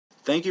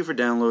Thank you for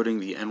downloading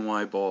the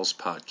NY Balls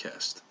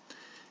podcast.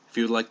 If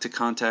you would like to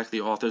contact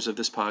the authors of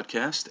this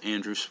podcast,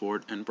 Andrew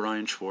Swart and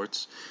Brian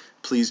Schwartz,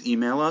 please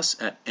email us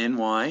at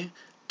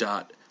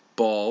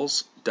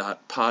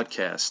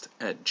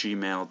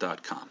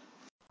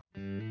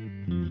ny.balls.podcast@gmail.com.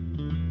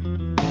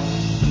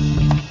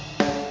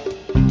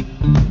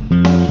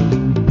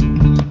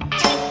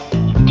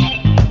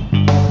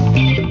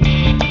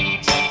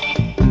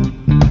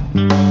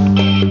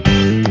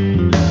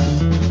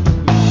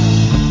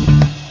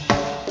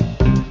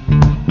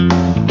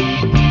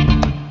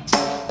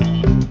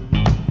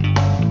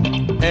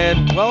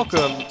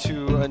 Welcome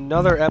to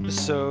another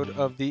episode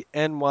of the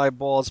NY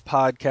Balls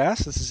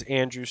podcast. This is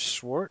Andrew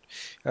Swart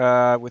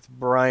with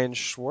Brian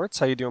Schwartz.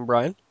 How you doing,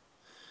 Brian?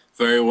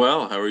 Very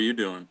well. How are you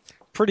doing?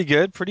 Pretty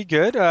good, pretty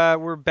good.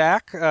 We're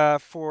back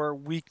for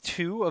week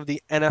 2 of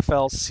the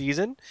NFL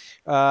season.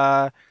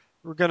 We're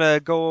going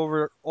to go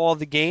over all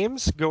the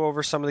games, go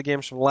over some of the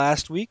games from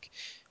last week,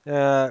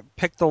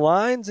 pick the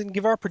lines, and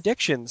give our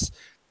predictions.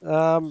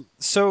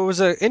 So it was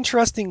an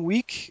interesting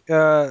week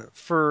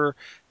for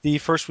the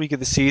first week of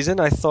the season.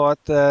 I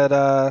thought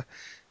that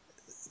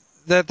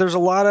there's a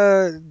lot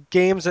of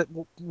games that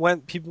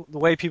went the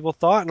way people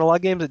thought, and a lot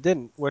of games that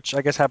didn't, which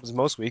I guess happens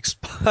most weeks.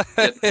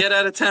 Get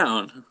out of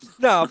town.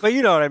 No, but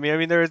you know what I mean. I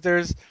mean,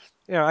 there's,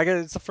 I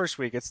guess it's the first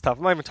week. It's tough.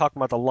 I'm not even talking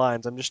about the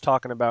lines. I'm just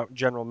talking about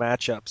general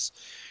matchups.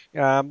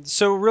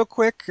 So real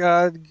quick,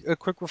 a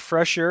quick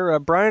refresher.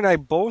 Brian and I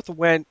both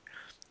went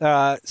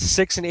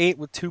 6-8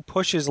 with 2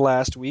 pushes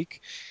last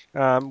week,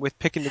 with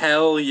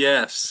Hell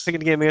yes. picking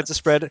the game against the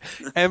spread,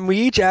 and we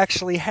each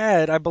actually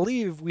had, I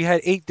believe, we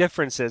had 8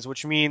 differences,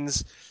 which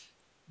means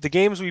the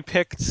games we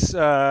picked,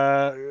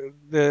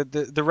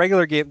 the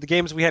regular game, the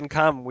games we had in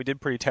common, we did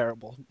pretty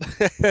terrible.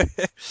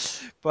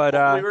 But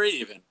Well, we were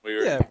even.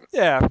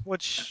 yeah,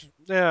 which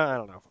I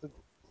don't know,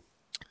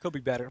 could be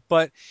better.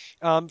 But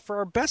for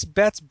our best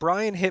bets,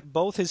 Brian hit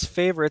both his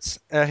favorites,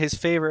 his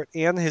favorite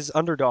and his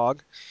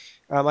underdog.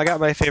 I got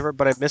my favorite,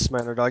 but I missed my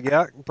underdog.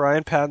 Yeah,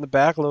 Brian, pat on the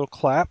back, a little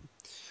clap.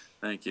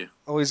 Thank you.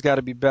 Always got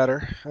to be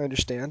better. I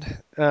understand.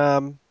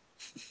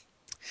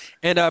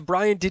 And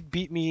Brian did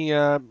beat me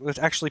with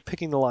actually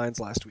picking the lines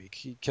last week.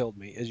 He killed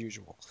me as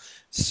usual.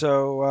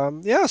 So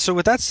yeah. So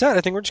with that said,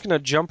 I think we're just gonna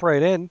jump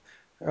right in.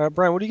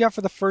 Brian, what do you got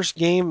for the first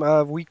game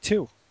of week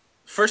 2?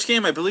 First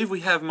game, I believe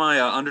we have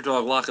my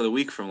underdog lock of the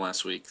week from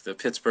last week, the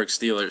Pittsburgh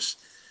Steelers,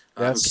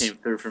 who Yes. came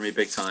through for me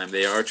big time.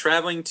 They are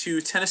traveling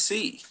to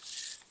Tennessee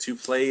to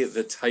play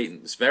the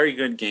Titans. Very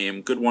good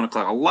game, good 1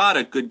 o'clock. A lot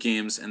of good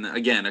games, and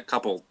again, a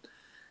couple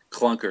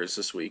clunkers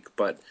this week,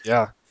 but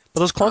Yeah. But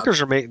uh, those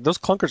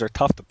clunkers are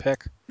tough to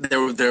pick.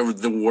 they're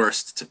the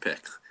worst to pick.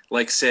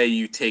 Like, say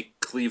you take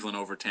Cleveland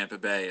over Tampa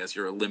Bay as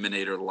your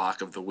eliminator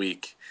lock of the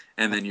week,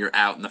 and then you're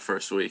out in the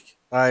first week.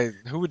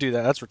 Who would do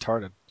that? That's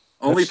retarded.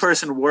 Only That's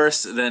person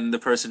worse than the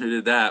person who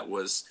did that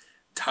was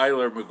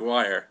Tyler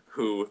McGuire,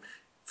 who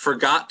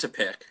forgot to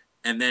pick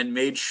and then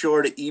made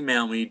sure to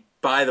email me,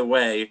 by the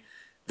way,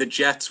 the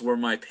Jets were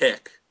my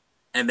pick.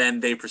 And then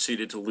they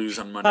proceeded to lose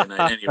on Monday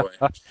night anyway.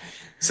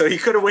 So he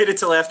could have waited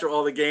till after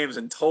all the games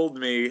and told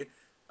me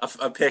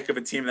a pick of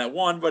a team that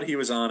won, but he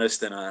was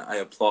honest, and I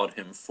applaud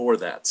him for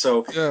that.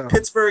 So yeah.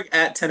 Pittsburgh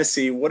at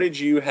Tennessee, what did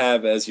you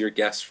have as your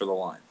guess for the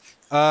line?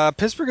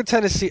 Pittsburgh and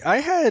Tennessee. I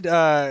had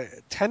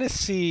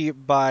Tennessee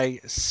by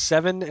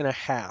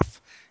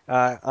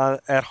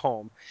 7.5 at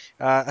home.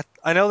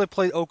 I know they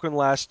played Oakland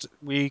last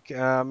week.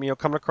 Coming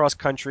across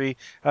country,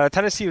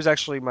 Tennessee was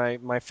actually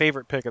my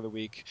favorite pick of the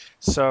week.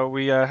 So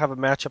we have a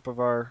matchup of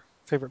our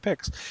favorite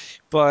picks.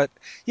 But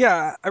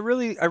yeah, I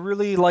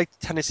really liked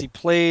Tennessee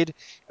played.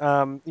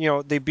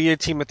 They beat a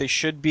team that they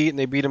should beat, and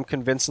they beat them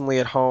convincingly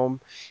at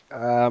home.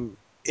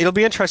 It'll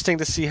be interesting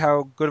to see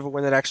how good of a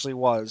win it actually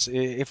was.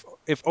 If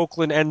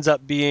Oakland ends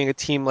up being a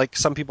team like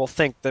some people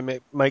think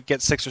they might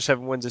get 6 or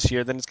 7 wins this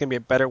year, then it's going to be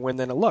a better win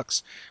than it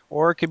looks.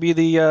 Or it could be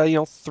the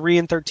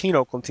 3-13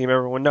 Oakland team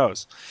everyone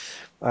knows.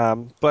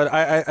 But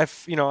I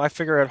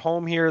figure at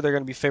home here they're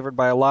going to be favored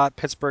by a lot.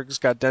 Pittsburgh's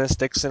got Dennis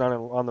Dixon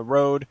on the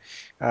road,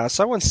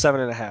 so I went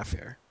 7.5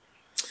 here.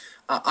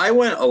 I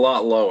went a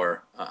lot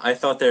lower. I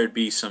thought there'd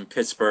be some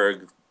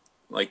Pittsburgh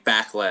like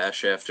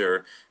backlash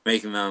after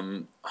making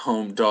them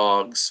home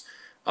dogs.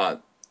 Uh,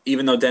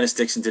 Even though Dennis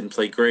Dixon didn't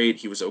play great,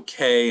 he was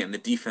okay, and the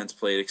defense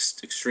played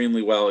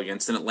extremely well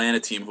against an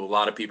Atlanta team who a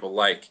lot of people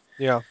like.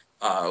 Yeah.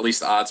 At least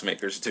the odds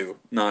makers do,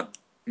 not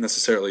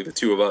necessarily the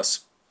two of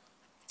us.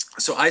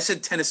 So I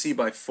said Tennessee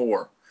by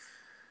 4.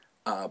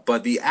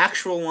 But the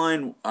actual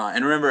line,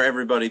 and remember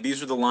everybody,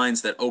 these are the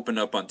lines that opened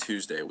up on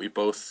Tuesday. We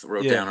both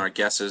wrote down Yeah. our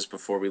guesses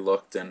before we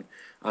looked, and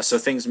so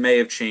things may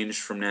have changed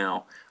from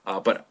now.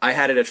 But I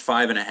had it at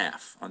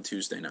 5.5 on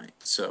Tuesday night,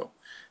 so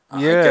I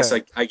guess Yeah.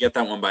 I get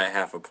that one by a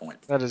half a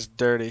point. That is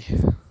dirty.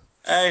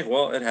 Hey,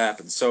 well, it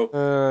happens. So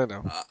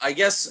No. I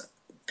guess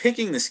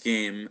picking this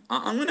game,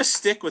 I'm going to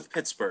stick with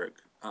Pittsburgh.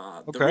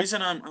 The Okay.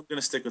 reason I'm going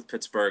to stick with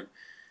Pittsburgh,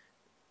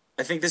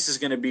 I think this is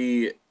going to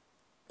be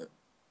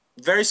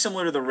very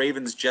similar to the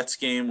Ravens Jets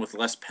game with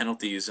less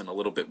penalties and a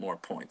little bit more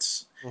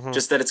points. Hmm.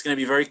 Just that it's going to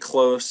be very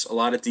close, a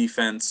lot of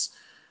defense.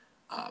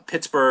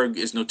 Pittsburgh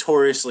is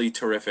notoriously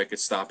terrific at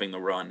stopping the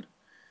run.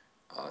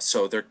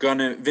 So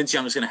Vince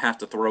Young is gonna have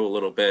to throw a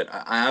little bit.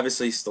 I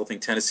obviously still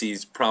think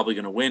Tennessee's probably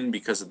gonna win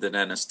because of the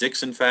Dennis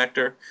Dixon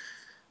factor,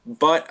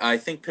 but I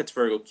think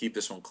Pittsburgh will keep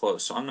this one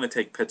close. So I'm gonna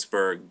take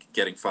Pittsburgh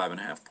getting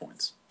 5.5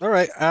 points. All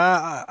right.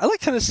 I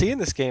like Tennessee in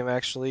this game,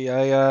 actually.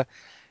 I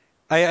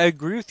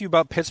agree with you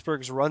about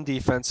Pittsburgh's run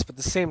defense, but at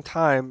the same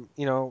time,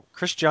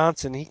 Chris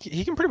Johnson,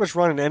 he can pretty much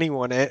run in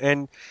anyone,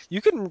 and you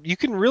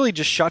can really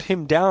just shut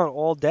him down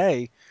all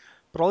day.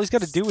 But all he's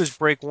got to do is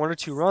break one or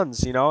two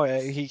runs.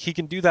 He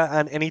can do that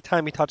on any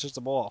time he touches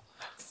the ball.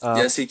 Uh,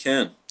 Yes, he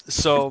can.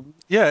 so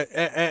yeah,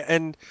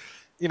 and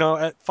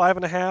at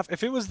 5.5,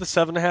 if it was the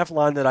 7.5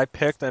 line that I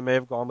picked, I may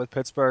have gone with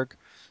Pittsburgh.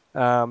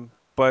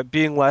 But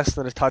being less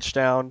than a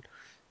touchdown,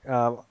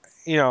 um,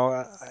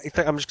 I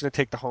think I'm just going to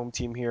take the home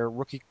team here.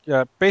 Rookie,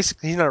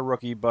 basically, he's not a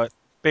rookie, but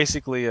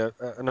basically an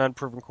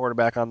unproven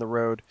quarterback on the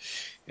road.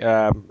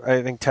 I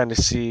think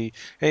Tennessee,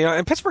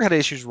 and Pittsburgh had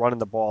issues running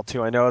the ball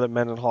too. I know that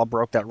Mendenhall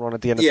broke that run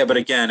at the end of Yeah, the but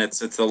game. again, it's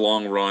the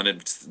long run.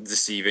 It's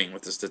deceiving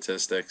with the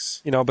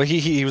statistics. But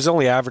he was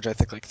only average, I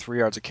think, like 3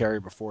 yards a carry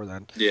before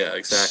then. Yeah,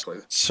 exactly.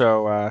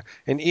 So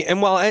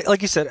and while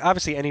like you said,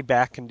 obviously any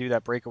back can do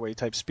that breakaway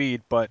type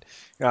speed, but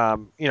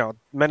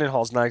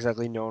Mendenhall's not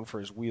exactly known for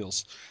his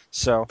wheels.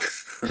 So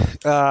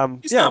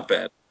He's yeah, not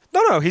bad.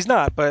 no, he's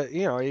not. But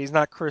he's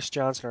not Chris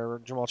Johnson or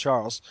Jamal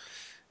Charles.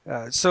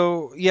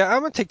 So yeah,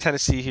 I'm gonna take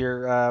Tennessee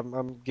here.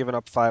 I'm giving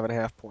up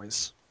 5.5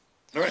 points.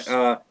 All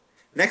right.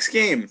 Next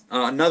game,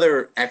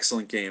 another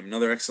excellent game,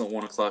 another excellent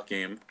 1 o'clock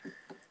game.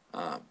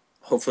 Uh,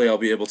 Hopefully, I'll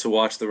be able to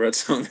watch the Red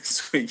Zone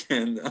this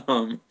weekend.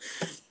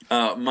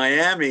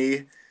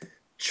 Miami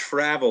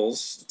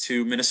travels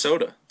to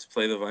Minnesota to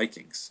play the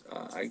Vikings.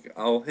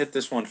 I'll hit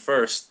this one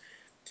first.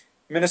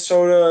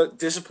 Minnesota,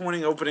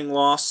 disappointing opening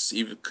loss,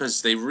 even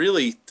because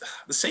the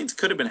Saints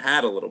could have been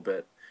had a little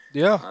bit.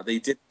 Yeah, They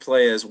didn't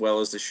play as well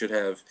as they should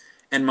have,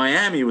 and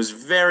Miami was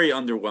very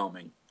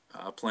underwhelming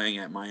playing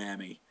at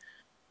Miami.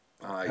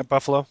 Uh, at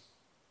Buffalo.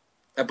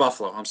 at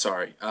Buffalo, I'm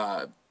sorry.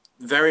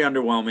 Very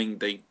underwhelming.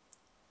 They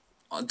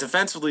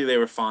defensively they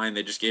were fine.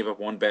 They just gave up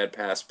one bad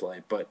pass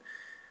play. But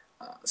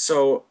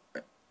so,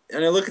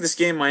 and I look at this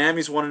game.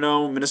 Miami's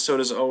 1-0.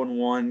 Minnesota's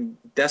 0-1.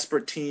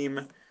 Desperate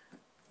team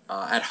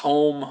at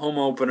home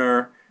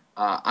opener.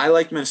 I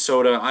like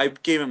Minnesota. I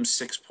gave them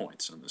 6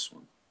 points on this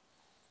one.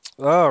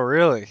 Oh,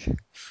 really?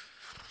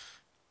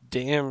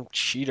 Damn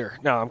cheater.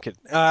 No, I'm kidding.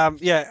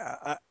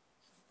 Yeah,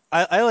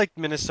 I like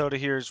Minnesota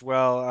here as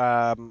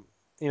well.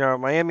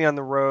 Miami on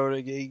the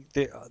road,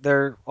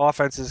 their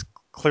offense is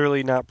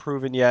clearly not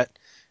proven yet.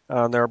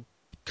 They're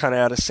kind of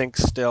out of sync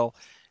still.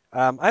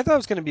 I thought it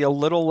was going to be a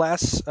little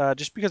less,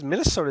 just because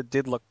Minnesota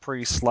did look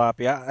pretty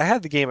sloppy. I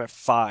had the game at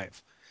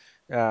 5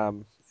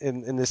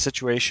 in this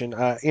situation.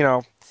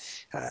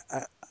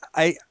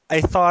 I,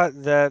 I thought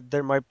that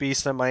there might be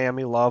some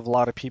Miami love. A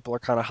lot of people are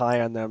kind of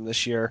high on them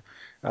this year,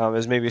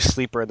 as maybe a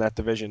sleeper in that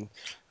division.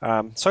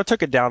 So I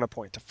took it down a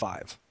point to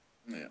 5.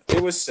 Yeah,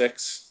 it was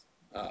 6.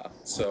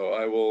 So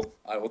I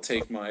will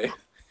take my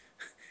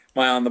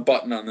on the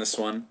button on this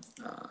one.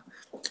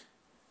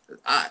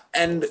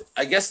 And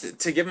I guess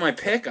to give my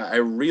pick, I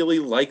really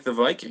like the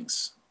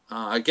Vikings.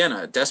 Again,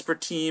 a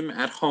desperate team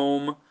at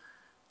home,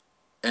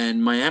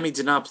 and Miami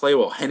did not play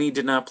well. Henne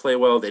did not play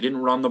well. They didn't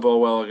run the ball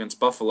well against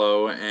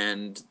Buffalo,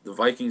 and the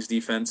Vikings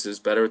defense is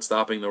better at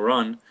stopping the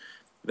run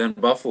than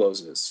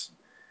Buffalo's is.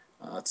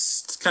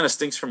 It kind of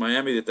stinks for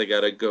Miami that they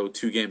got to go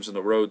 2 games on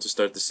the road to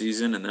start the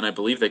season, and then I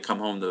believe they come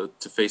home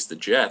to face the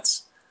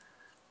Jets.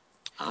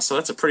 So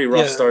that's a pretty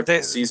rough Yeah, start to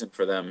the season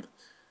for them.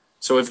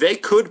 So if they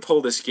could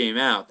pull this game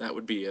out, that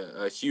would be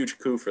a huge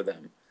coup for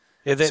them.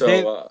 yeah,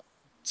 So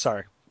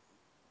sorry,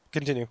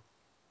 continue.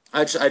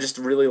 I just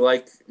really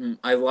like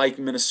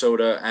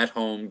Minnesota at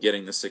home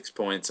getting the 6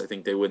 points. I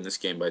think they win this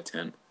game by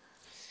 10.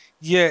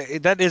 Yeah,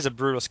 that is a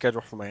brutal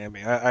schedule for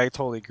Miami. I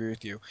totally agree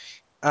with you.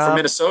 For Um,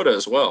 Minnesota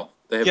as well,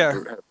 they have yeah, had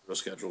a brutal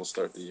schedule to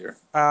start the year.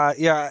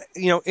 yeah,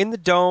 in the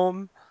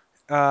dome,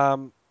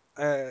 um,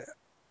 uh,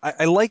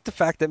 I like the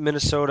fact that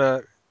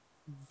Minnesota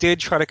did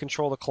try to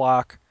control the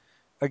clock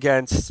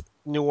against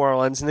New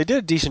Orleans, and they did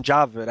a decent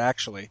job of it,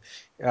 actually.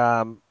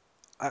 Um,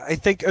 I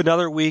think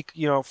another week,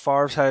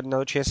 Favre's had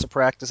another chance to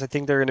practice. I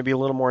think they're going to be a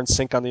little more in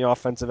sync on the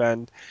offensive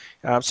end.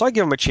 So I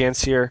give them a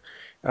chance here.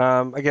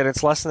 Again,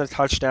 it's less than a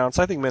touchdown,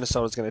 so I think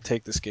Minnesota's going to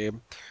take this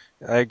game.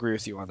 I agree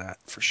with you on that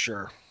for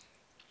sure.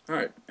 All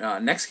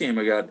right, next game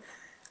I got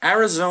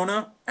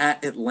Arizona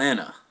at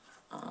Atlanta.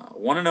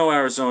 1-0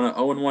 Arizona,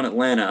 0-1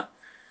 Atlanta.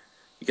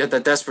 You got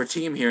that desperate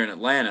team here in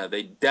Atlanta.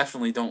 They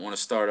definitely don't want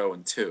to start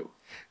 0-2.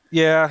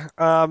 Yeah.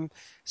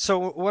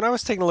 So when I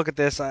was taking a look at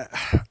this, I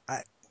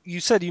you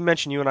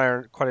mentioned you and I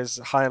aren't quite as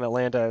high on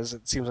Atlanta as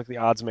it seems like the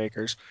odds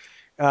makers.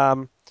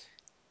 Um,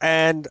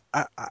 and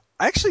I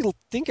actually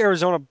think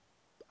Arizona.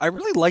 I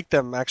really like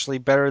them actually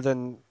better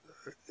than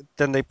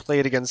they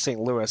played against St.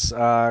 Louis.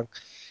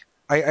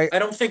 I I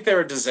don't think they're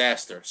a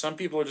disaster. Some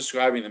people are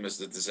describing them as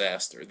a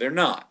disaster. They're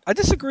not. I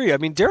disagree. I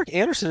mean, Derek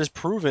Anderson has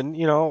proven,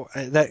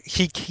 that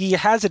he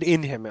has it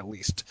in him at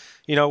least.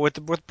 With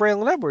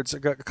Braylon Edwards a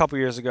couple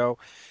years ago,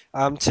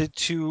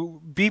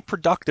 to be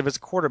productive as a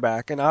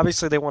quarterback. And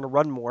obviously they want to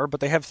run more, but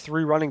they have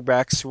three running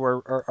backs who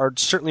are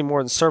certainly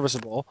more than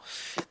serviceable.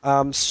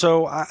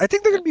 So I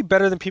think they're going to be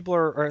better than people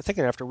are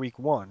thinking after week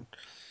one.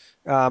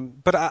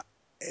 But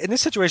in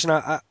this situation,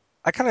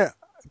 I kind of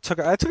took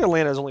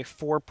Atlanta as only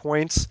 4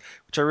 points,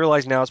 which I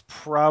realize now is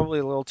probably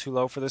a little too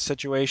low for this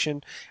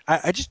situation.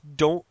 I just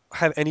don't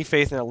have any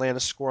faith in Atlanta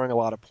scoring a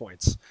lot of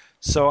points,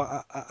 so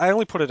I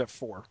only put it at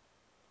 4.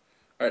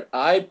 All right,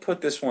 I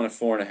put this one at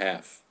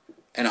 4.5,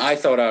 and I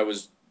thought I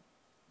was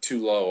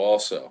too low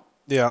also.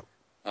 Yeah.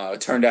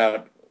 It turned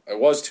out I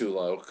was too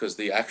low because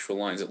the actual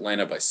line's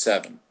Atlanta by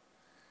 7,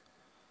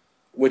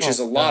 which Oh is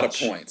a lot of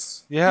gosh.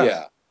 points. Yeah.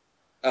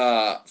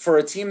 Yeah. For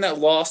a team that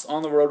lost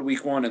on the road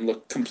week one and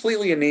looked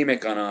completely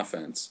anemic on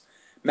offense,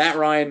 Matt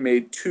Ryan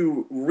made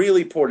two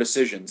really poor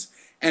decisions.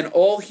 And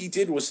all he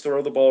did was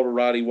throw the ball to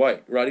Roddy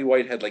White. Roddy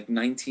White had like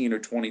 19 or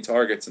 20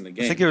 targets in the I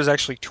think it game. was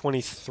actually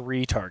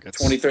 23 targets.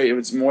 23, it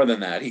was more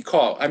than that. He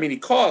caught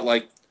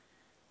like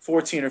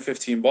 14 or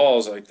 15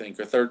 balls, I think,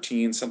 or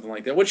 13, something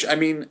like that, which, I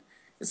mean,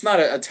 it's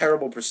not a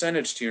terrible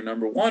percentage to your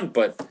number one,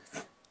 but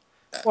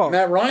Well,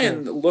 Matt yeah.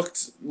 Ryan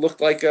looked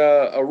like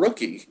a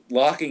rookie,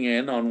 locking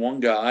in on one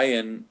guy,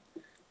 and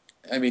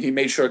I mean, he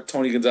made sure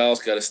Tony Gonzalez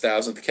got his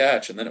thousandth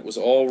catch, and then it was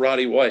all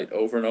Roddy White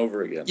over and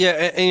over again.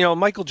 Yeah,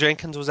 Michael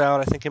Jenkins was out.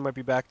 I think he might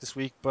be back this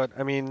week, but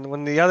I mean,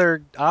 when the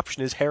other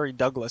option is Harry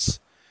Douglas,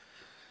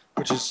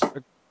 which is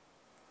a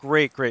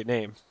great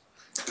name.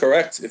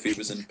 Correct. If he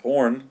was in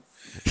porn,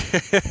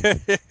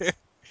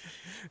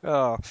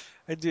 Oh,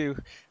 I do.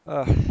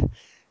 Do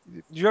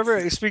you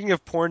ever, speaking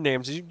of porn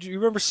names, do you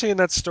remember seeing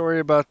that story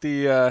about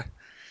the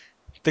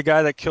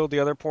guy that killed the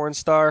other porn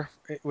star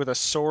with a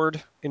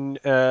sword in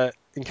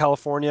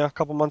California a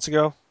couple months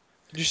ago?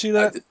 Did you see I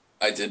that? did,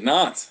 I did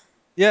not.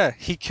 Yeah,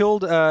 he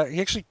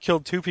actually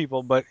killed two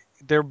people, but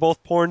they're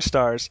both porn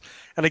stars.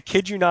 And I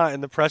kid you not,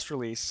 in the press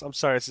release, I'm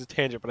sorry, it's a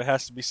tangent, but it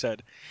has to be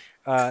said.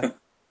 Uh,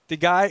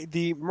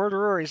 the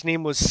murderer, his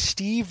name was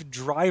Steve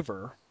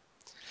Driver.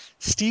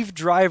 Steve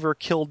Driver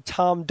killed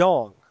Tom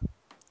Dong,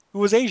 who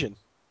was Asian.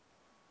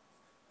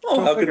 Oh,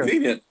 Go how figure.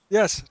 convenient.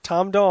 Yes,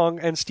 Tom Dong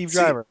and Steve See,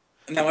 Driver.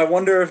 now I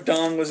wonder if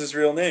Dong was his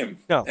real name,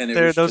 No, and it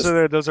was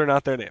just, those are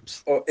not their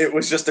names. or it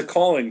was just a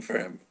calling for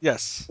him.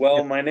 Yes, yeah.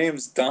 Well, my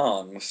name's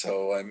Dong,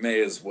 so I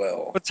may as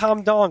well. But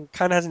Tom Dong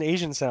kind of has an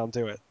Asian sound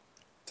to it.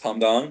 Tom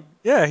Dong?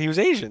 Yeah, he was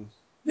Asian.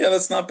 Yeah,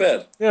 that's not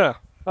bad. Yeah,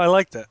 I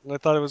liked it. I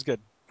thought it was good.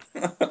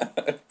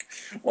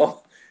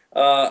 Well,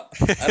 I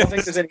don't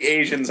think there's any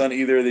Asians on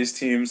either of these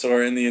teams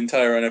or in the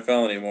entire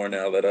NFL anymore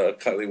now that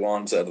Kylie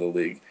Wong's out of the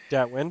league.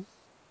 Dat win.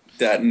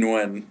 Dat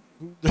Nguyen,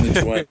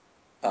 Nguyen.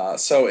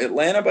 So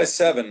Atlanta by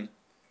 7.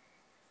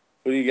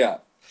 Who do you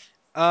got?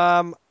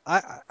 I'm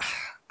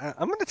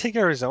going to take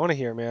Arizona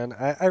here, man.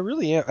 I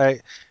really am.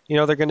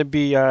 They're going to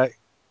be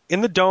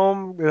in the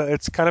dome.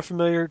 It's kind of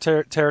familiar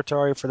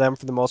territory for them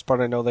for the most part.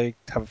 I know they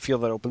have a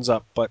field that opens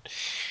up, but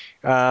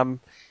um,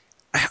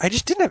 I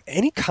just didn't have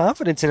any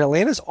confidence in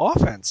Atlanta's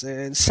offense,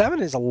 and 7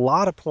 is a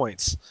lot of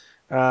points.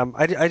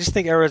 I just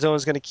think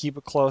Arizona's going to keep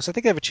it close. I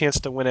think they have a chance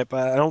to win it,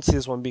 but I don't see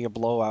this one being a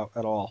blowout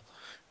at all.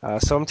 So I'm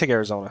going to take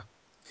Arizona.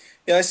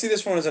 Yeah, I see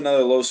this one as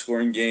another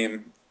low-scoring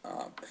game.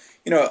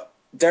 You know,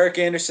 Derek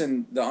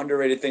Anderson, the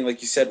underrated thing,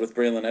 like you said, with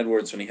Braylon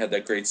Edwards when he had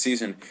that great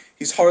season,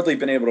 he's hardly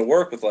been able to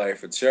work with Larry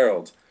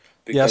Fitzgerald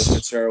because Yes,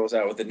 Fitzgerald was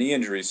out with a knee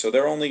injury. So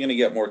they're only going to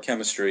get more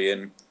chemistry.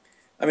 And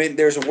I mean,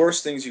 there's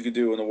worse things you could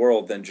do in the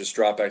world than just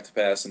drop back to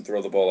pass and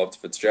throw the ball up to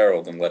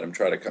Fitzgerald and let him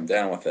try to come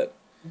down with it.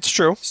 it's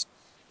true.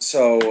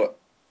 So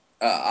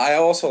I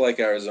also like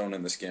Arizona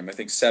in this game. I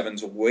think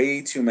 7's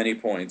way too many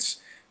points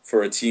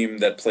for a team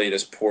that played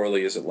as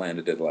poorly as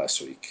Atlanta did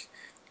last week.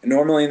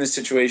 Normally in this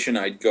situation,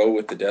 I'd go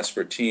with the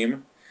desperate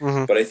team,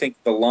 Hmm. but I think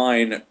the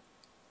line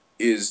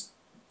is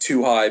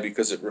too high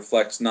because it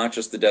reflects not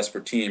just the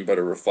desperate team, but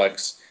it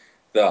reflects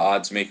the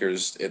odds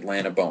makers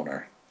Atlanta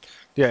boner.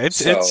 Yeah, it's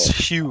So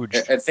huge.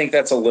 I think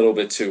that's a little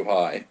bit too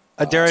high.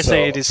 Dare I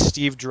say it So is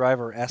Steve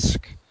Driver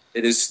esque.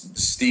 it is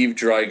Steve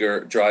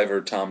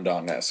Driver Tom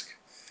Dong esque.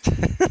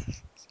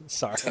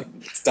 Sorry.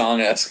 It's Dong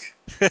esque.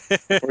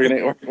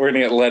 We're gonna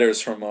get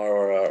letters from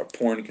our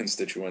porn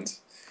constituents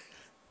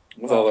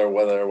with all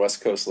Well, our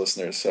West Coast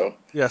listeners. So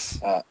yes.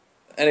 uh,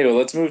 anyway,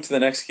 let's move to the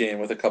next game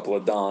with a couple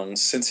of dongs.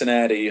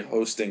 Cincinnati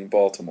hosting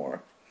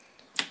Baltimore.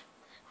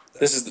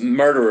 This is the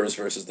murderers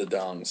versus the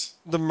dongs.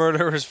 The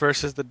murderers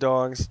versus the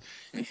dogs.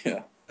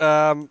 Yeah,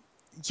 Um,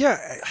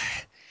 yeah.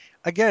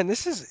 Again,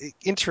 this is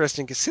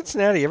interesting because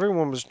Cincinnati,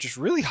 everyone was just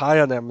really high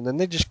on them, and then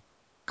they just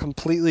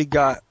completely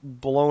got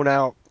blown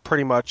out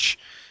pretty much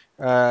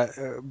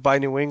by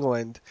New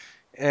England.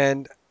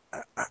 And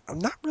I'm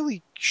not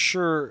really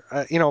sure.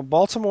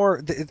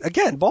 Baltimore,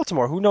 again,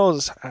 Baltimore, who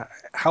knows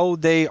how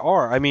they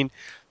are? I mean,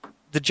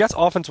 the Jets'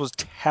 offense was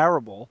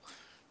terrible.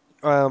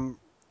 Um,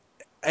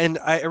 and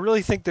I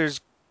really think there's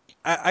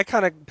I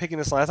kind of picking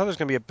this line. I thought there was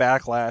going to be a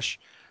backlash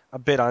a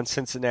bit on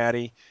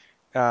Cincinnati,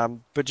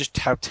 but just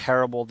how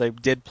terrible they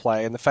did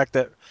play, and the fact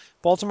that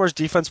Baltimore's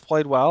defense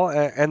played well,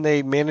 and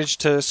they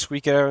managed to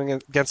squeak it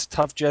out against a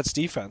tough Jets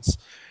defense.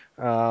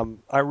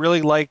 I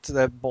really liked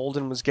that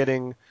Bolden was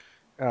getting,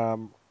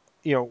 um,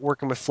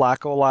 working with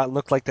Flacco a lot. It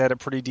looked like they had a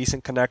pretty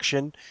decent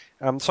connection.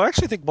 So I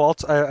actually think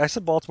I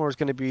said Baltimore is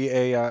going to be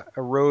a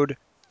road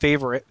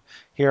favorite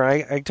here.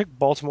 I took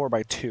Baltimore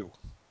by two.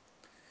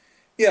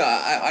 Yeah,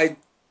 I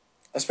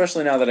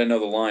especially now that I know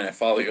the line, I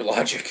follow your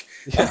logic.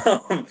 Yeah.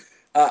 Um,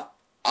 uh,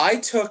 I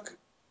took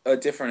a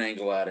different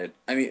angle at it.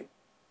 I mean,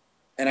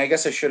 and I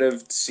guess I should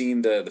have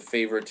seen the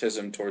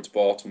favoritism towards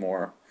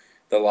Baltimore.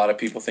 That a lot of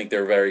people think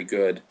they're very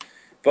good,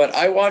 but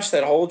I watched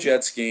that whole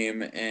Jets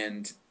game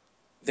and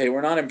they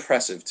were not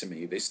impressive to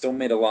me. They still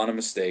made a lot of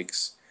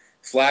mistakes.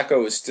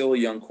 Flacco is still a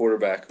young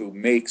quarterback who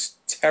makes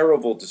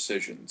terrible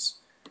decisions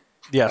a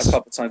Yes.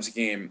 couple times a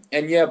game.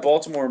 And yeah,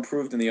 Baltimore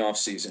improved in the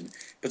offseason,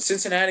 but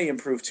Cincinnati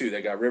improved too.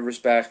 They got Rivers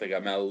back, they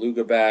got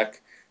Malaluga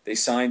back, they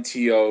signed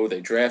T.O.,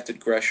 they drafted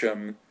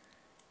Gresham,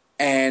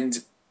 and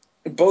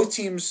both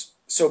teams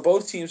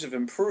have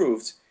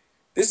improved.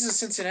 This is a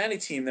Cincinnati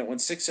team that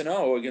went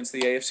 6-0 against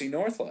the AFC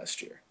North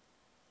last year.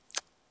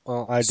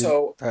 Well, I didn't.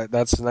 So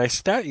That's a nice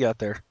stat you got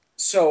there.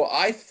 so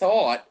I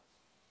thought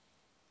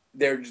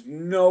there's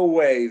no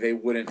way they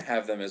wouldn't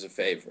have them as a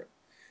favorite.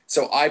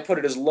 So I put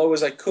it as low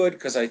as I could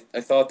because I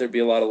thought there'd be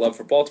a lot of love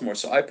for Baltimore.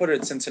 So I put it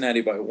at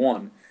Cincinnati by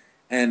 1.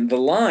 And the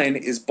line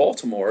is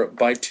Baltimore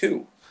by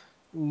 2.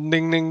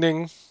 Ding, ding,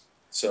 ding,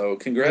 So ding, ding, ding.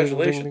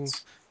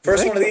 congratulations.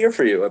 First one Thank of you. the year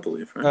for you, I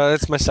believe, right?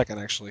 It's my second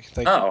actually.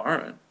 Thank you. Oh, all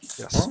right.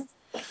 Yes. Well,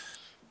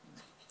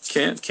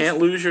 can't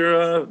lose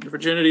your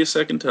virginity a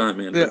second time,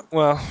 Yeah. Andrew.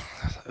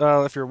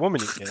 Well, if you're a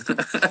woman, you can.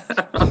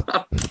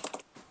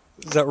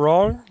 Is that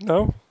wrong?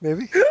 No,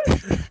 maybe.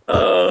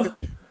 Oh,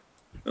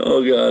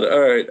 oh God! All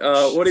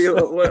right. What do you?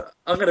 What?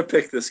 I'm gonna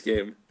pick this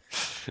game.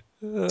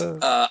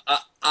 Uh,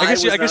 I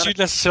was I guess not. you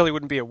necessarily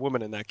wouldn't be a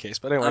woman in that case.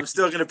 But anyway. I'm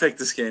still gonna pick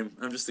this game.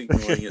 I'm just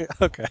ignoring it.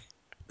 Okay.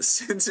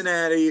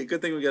 Cincinnati.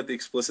 Good thing we got the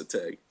explicit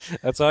tag.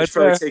 That's all I I'd should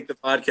probably say. take the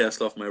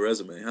podcast off my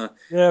resume, huh?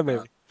 Yeah, Uh,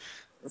 maybe.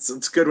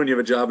 it's good when you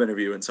have a job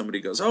interview and somebody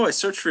goes, "Oh, I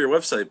searched for your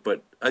website,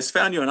 but I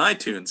found you on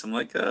iTunes." I'm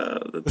like, "Oh,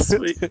 that's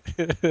sweet.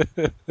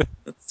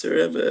 That's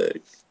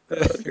terrific.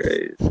 Oh,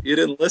 great. You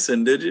didn't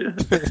listen, did you?"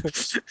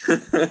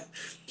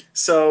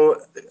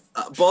 So,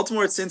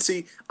 Baltimore at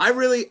Cincy. I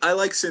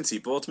like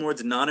Cincy. Baltimore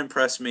did not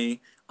impress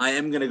me. I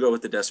am going to go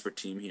with the desperate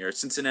team here.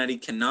 Cincinnati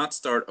cannot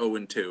start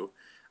 0-2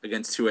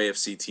 against two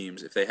AFC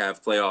teams if they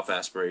have playoff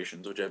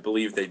aspirations, which I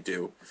believe they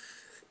do.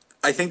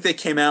 I think they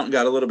came out and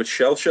got a little bit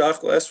shell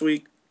shocked last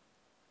week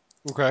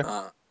Okay.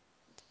 uh,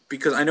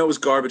 because I know it was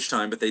garbage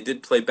time, but they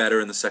did play better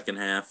in the second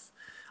half.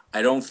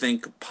 I don't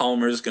think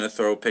Palmer's going to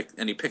throw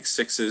any pick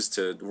sixes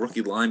to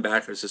rookie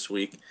linebackers this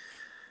week.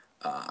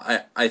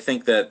 I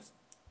think that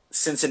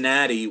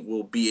Cincinnati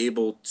will be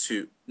able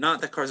to, not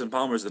that Carson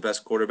Palmer is the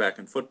best quarterback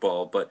in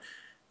football, but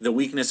the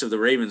weakness of the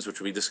Ravens, which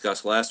we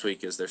discussed last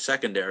week, is their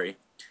secondary.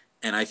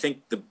 And I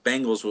think the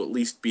Bengals will at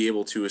least be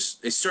able to, a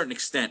certain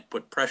extent,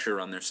 put pressure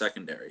on their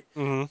secondary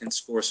Hmm. and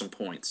score some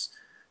points.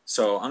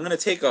 So I'm going to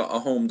take a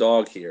home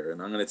dog here,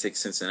 and I'm going to take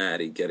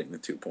Cincinnati getting the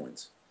 2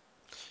 points.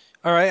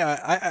 All right.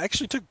 I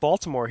actually took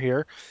Baltimore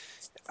here.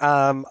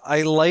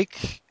 I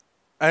like.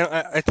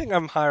 I think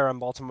I'm higher on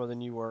Baltimore than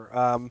you were.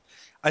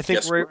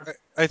 Yes, you are.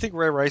 I think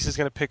Ray Rice is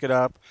going to pick it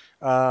up.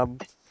 Um,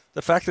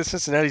 the fact that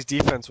Cincinnati's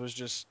defense was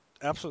just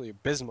absolutely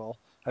abysmal.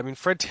 I mean,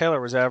 Fred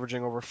Taylor was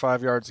averaging over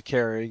 5 yards a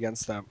carry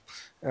against them.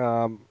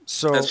 That's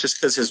So,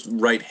 just because his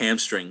right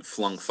hamstring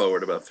flung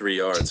forward about 3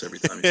 yards every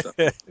time he stepped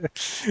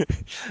on.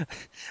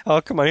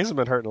 oh come on, he hasn't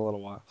been hurt in a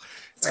little while.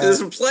 It's because Uh, he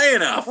doesn't play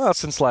well, enough.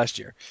 since last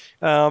year.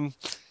 Um,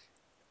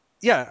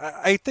 yeah,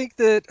 I think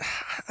that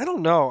I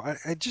don't know.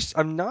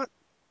 I'm not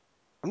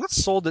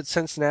sold that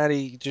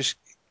Cincinnati just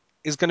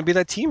is going to be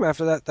that team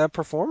after that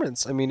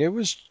performance. I mean, it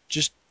was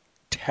just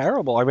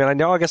terrible. I mean, I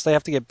know I guess they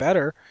have to get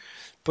better,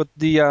 but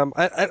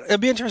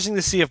it'd be interesting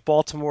to see if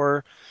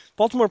Baltimore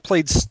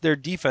played their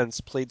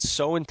defense played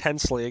so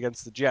intensely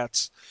against the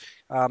Jets.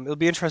 It'll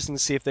be interesting to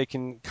see if they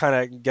can kind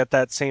of get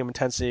that same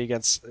intensity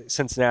against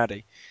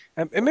Cincinnati,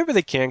 and maybe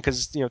they can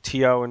because To and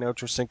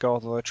Ochocinco, all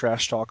the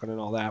trash talking and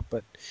all that.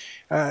 But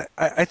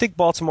I think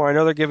Baltimore. I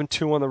know they're giving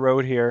two on the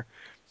road here,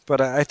 but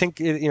I think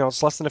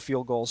it's less than a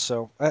field goal,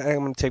 so I'm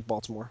going to take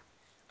Baltimore.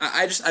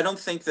 I don't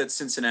think that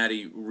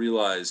Cincinnati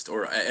realized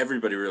or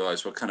everybody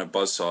realized what kind of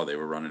buzzsaw they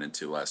were running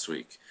into last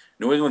week.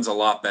 New England's a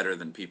lot better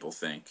than people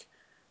think,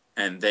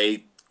 and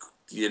they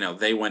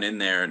went in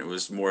there and it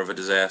was more of a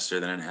disaster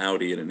than an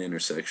Audi at an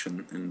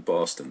intersection in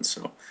Boston.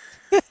 So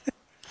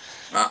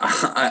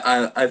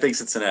I think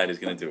Cincinnati is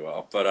going to do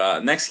well.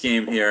 But next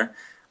game here,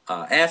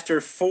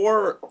 after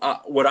four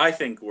what I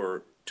think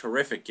were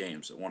terrific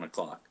games at 1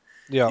 o'clock,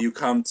 Yeah. you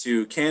come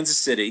to Kansas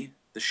City,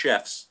 the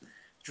Chefs,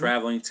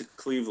 traveling to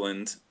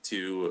Cleveland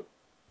to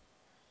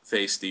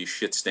face the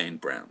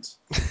shit-stained Browns.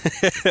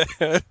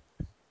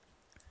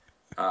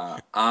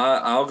 I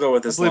I'll go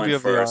with this believe line you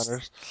have the first.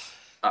 honors.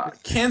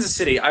 Kansas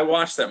City. I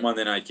watched that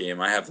Monday night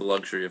game. I have the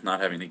luxury of not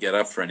having to get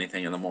up for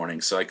anything in the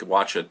morning, so I could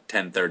watch a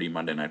 10:30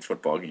 Monday night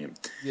football game.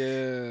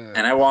 Yeah.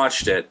 And I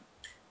watched it,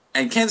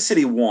 and Kansas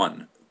City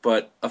won.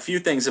 But a few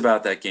things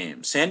about that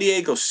game: San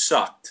Diego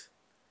sucked.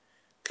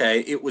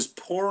 Okay, it was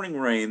pouring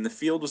rain. The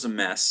field was a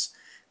mess.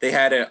 They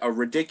had a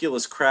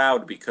ridiculous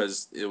crowd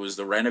because it was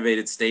the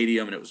renovated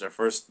stadium and it was their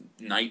first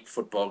night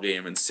football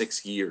game in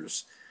 6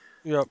 years.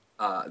 Yep.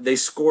 They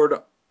scored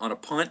on a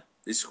punt.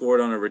 They scored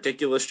on a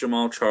ridiculous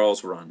Jamal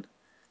Charles run.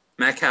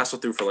 Matt Castle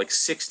threw for like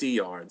 60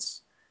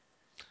 yards.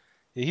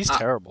 Yeah, he's Uh,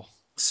 terrible.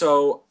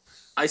 so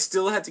I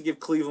still had to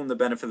give Cleveland the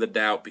benefit of the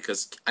doubt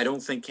because I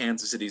don't think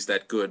Kansas City's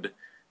that good.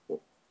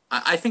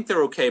 I think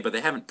they're okay, but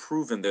they haven't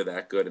proven they're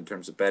that good in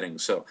terms of betting.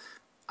 So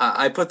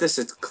I put this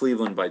at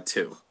Cleveland by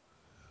two.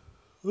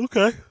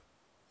 Okay.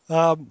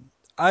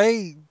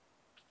 I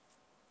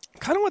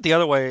kind of went the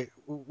other way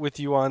with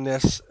you on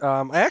this.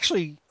 I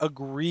actually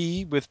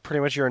agree with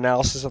pretty much your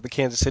analysis of the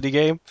Kansas City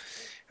game.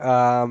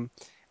 Um,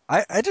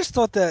 I just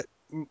thought that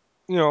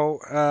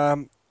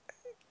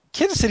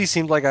Kansas City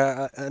seemed like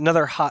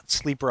another hot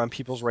sleeper on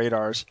people's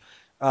radars.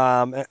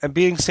 And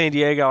being San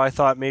Diego, I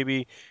thought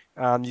maybe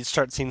you'd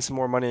start seeing some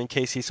more money in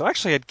KC. So I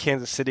actually had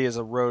Kansas City as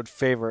a road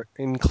favorite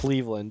in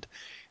Cleveland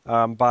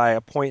by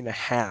a point and a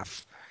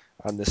half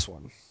on this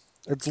one.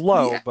 It's The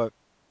low, but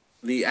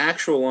the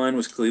actual line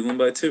was Cleveland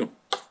by two.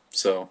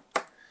 So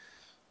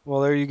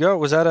well, there you go.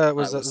 Was that a I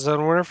was was that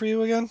a winner for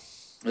you again?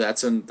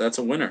 that's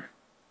a winner.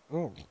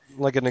 Oh,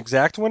 like an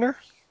exact winner?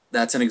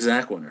 That's an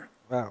exact winner.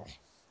 Wow.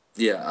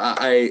 Yeah,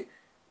 I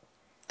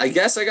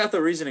guess I got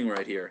the reasoning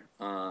right here.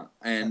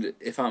 And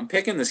if I'm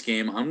picking this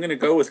game, I'm gonna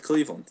go with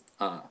Cleveland.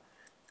 I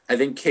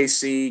think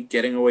KC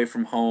getting away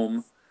from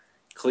home,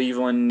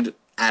 Cleveland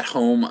at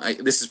home.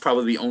 This is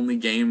probably the only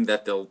game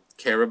that they'll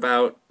care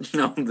about.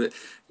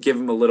 Give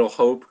them a little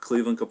hope.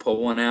 Cleveland could pull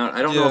one out.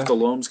 I don't know if Yeah.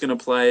 Delhome's gonna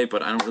play,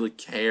 but I don't really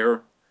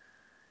care.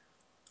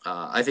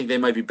 I think they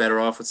might be better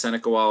off with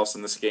Seneca Wallace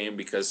in this game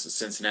because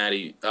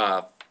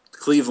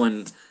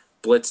Cleveland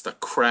blitzed the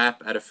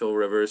crap out of Phil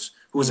Rivers,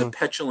 who was a Hmm.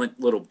 petulant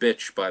little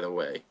bitch, by the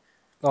way.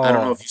 I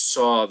don't know Oh, if you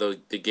saw the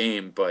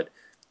game, but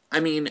I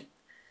mean,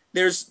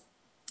 there's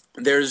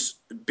there's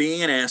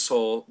being an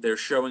asshole. There's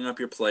showing up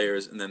your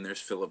players, and then there's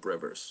Philip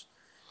Rivers.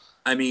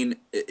 I mean,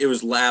 it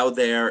was loud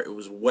there. It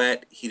was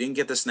wet. He didn't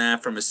get the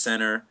snap from his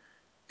center,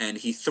 and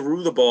he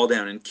threw the ball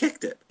down and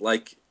kicked it.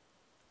 Like,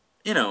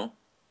 you know,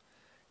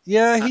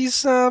 yeah. uh,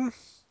 He's a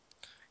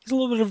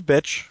little bit of a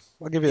bitch.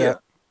 I'll give you yeah,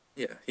 that.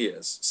 yeah, he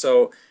is.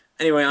 So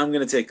anyway, I'm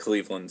going to take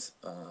Cleveland.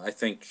 I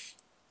think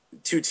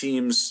two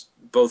teams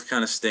both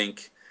kind of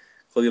stink.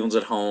 Cleveland's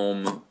at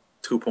home.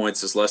 2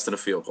 points is less than a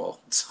field goal,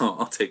 so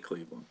I'll take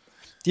Cleveland.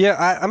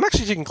 Yeah, I'm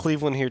actually taking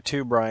Cleveland here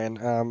too, Brian.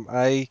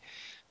 I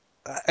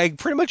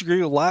pretty much agree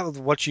with a lot with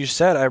what you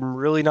said. I'm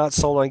really not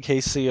sold on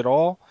KC at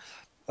all.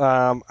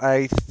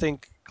 I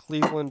think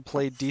Cleveland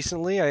played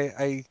decently.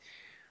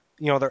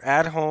 They're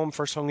at home,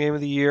 first home game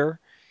of the year,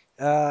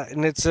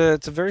 and it's a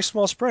very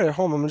small spread at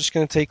home. I'm just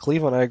going to take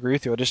Cleveland. I agree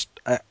with you.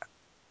 I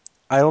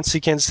don't see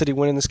Kansas City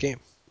winning this game.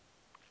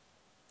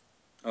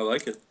 I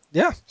like it.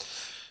 Yeah.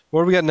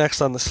 What do we got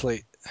next on the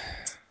slate?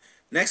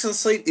 Next on the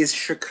slate is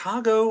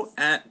Chicago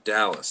at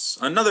Dallas.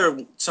 Another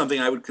something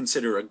I would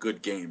consider a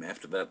good game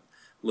after that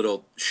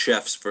little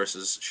chefs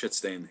versus shit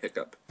stain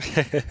hiccup.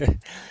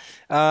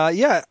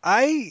 Yeah,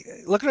 I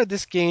looking at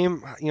this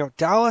game.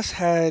 Dallas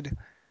had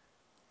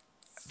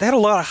a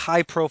lot of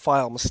high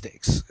profile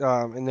mistakes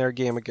in their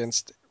game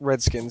against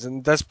Redskins,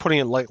 and that's putting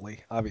it lightly,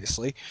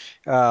 obviously.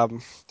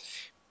 Um,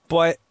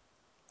 but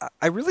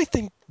I really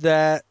think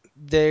that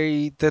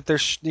they're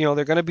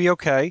going to be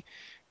okay.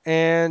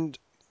 And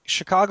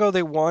Chicago,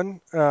 they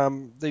won.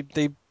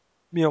 They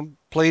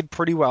played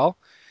pretty well.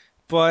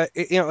 But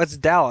it's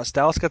Dallas.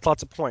 Dallas gets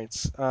lots of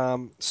points.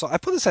 So I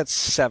put this at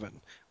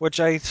 7, which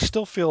I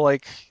still feel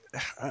like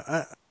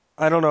I,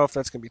 I don't know if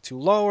that's going to be too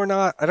low or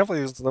not. I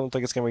definitely don't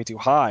think it's going to be too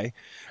high.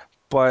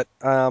 But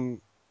I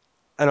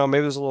know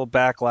maybe there's a little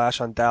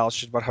backlash on Dallas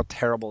just about how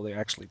terrible they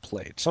actually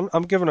played. So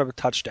I'm giving them a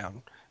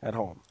touchdown at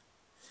home.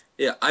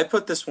 Yeah, I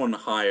put this one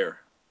higher.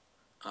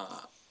 Uh,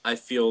 I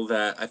felt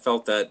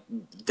that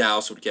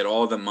Dallas would get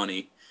all the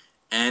money,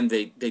 and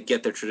they'd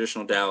get their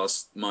traditional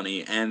Dallas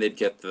money, and they'd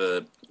get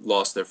the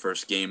lost their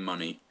first game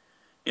money.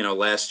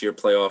 Last year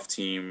playoff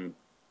team,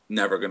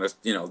 never gonna.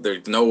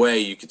 There's no way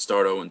you could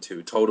start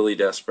 0-2. Totally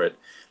desperate.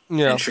 And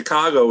Yeah.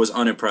 Chicago was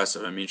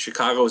unimpressive. I mean,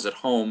 Chicago was at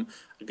home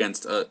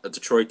against a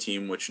Detroit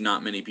team which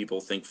not many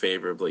people think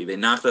favorably. They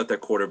knocked out their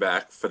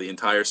quarterback for the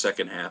entire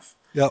second half.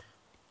 Yep.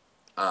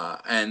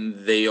 And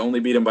they only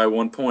beat him by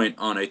 1 point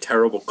on a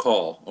terrible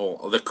call,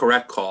 or the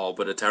correct call,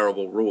 but a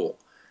terrible rule,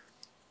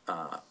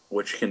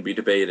 which can be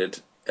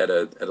debated at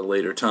a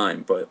later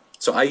time. But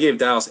so I gave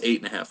Dallas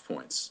 8.5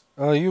 points,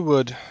 Oh, you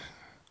would.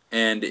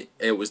 and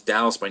it was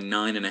Dallas by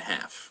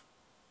 9.5,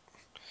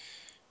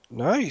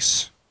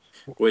 Nice.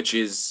 which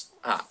is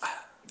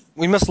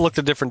We must have looked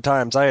at different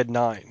times. I had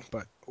 9,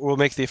 but we'll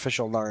make the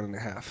official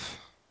 9.5.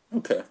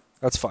 okay.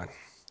 That's fine.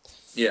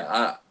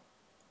 Yeah,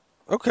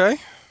 Okay.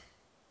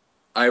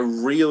 I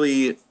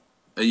really,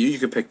 you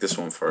could pick this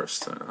one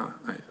first.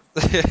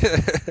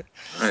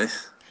 I,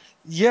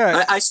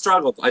 Yeah, I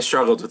struggled. I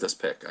struggled with this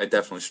pick. I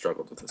definitely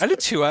struggled with this I did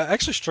pick. too. I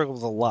actually struggled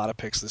with a lot of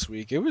picks this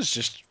week. It was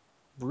just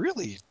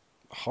really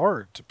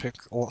hard to pick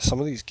some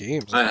of these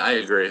games. I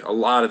agree. A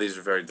lot of these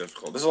are very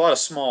difficult. There's a lot of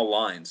small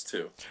lines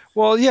too.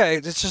 Well, yeah,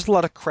 it's just a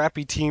lot of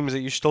crappy teams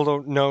that you still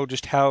don't know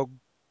just how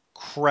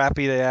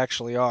crappy they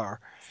actually are.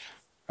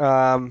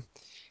 Um,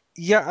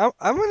 yeah,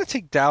 I'm going to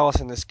take Dallas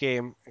in this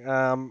game.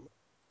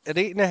 At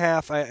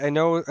 8.5, I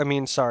know. I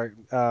mean, sorry,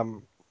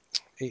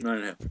 eight, No,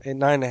 no, no.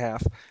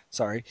 9.5.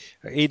 Sorry,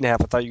 8.5. I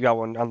thought you got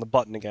one on the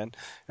button again.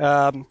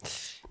 Um,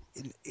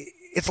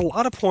 it's a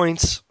lot of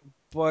points,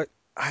 but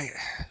I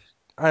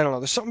don't know.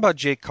 There's something about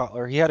Jake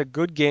Cutler. He had a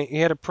good game. He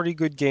had a pretty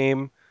good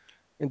game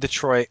in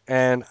Detroit,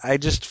 and I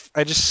just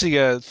see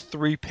a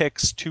three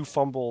picks, two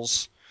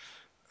fumbles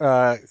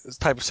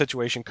type of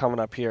situation coming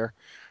up here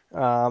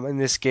in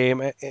this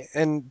game.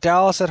 And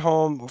Dallas at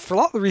home, for a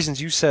lot of the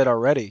reasons you said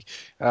already,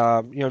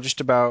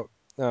 just about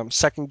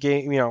second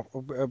game,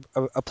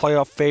 a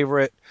playoff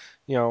favorite,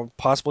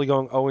 possibly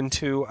going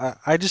 0-2.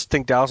 I just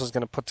think Dallas is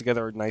going to put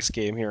together a nice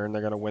game here, and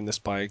they're going to win this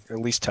by at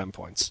least 10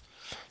 points.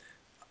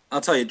 I'll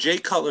tell you, Jay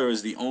Cutler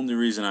is the only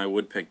reason I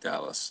would pick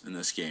Dallas in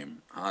this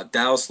game.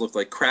 Dallas looked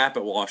like crap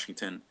at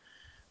Washington.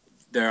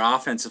 Their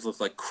offensive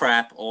looked like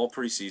crap all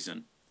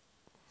preseason.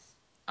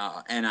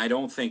 And I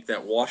don't think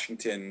that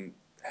Washington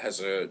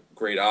has a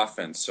great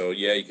offense. So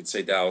yeah, you could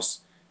say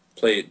Dallas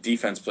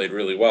defense played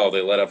really well.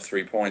 They let up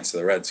 3 points to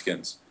the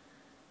Redskins,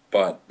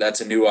 but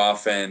that's a new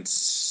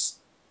offense.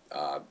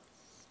 Uh,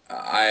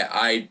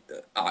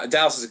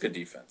 Dallas is a good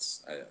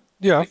defense.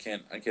 Yeah, I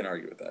can't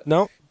argue with that.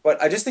 no,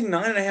 But I just think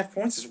 9.5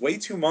 points is way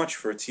too much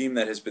for a team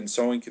that has been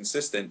so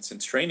inconsistent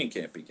since training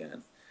camp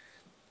began.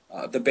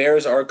 The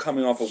Bears are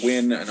coming off a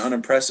win, an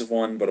unimpressive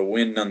one, but a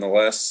win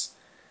nonetheless.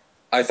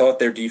 I thought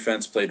their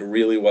defense played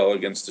really well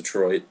against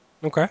Detroit.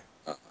 okay.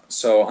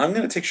 So I'm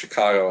going to take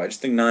Chicago. I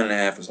just think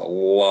 9.5 is a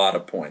lot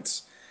of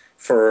points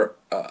for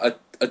a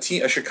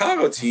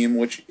Chicago team,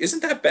 which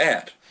isn't that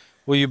bad.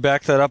 Will you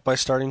back that up by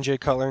starting Jay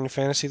Cutler in your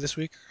fantasy this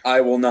week?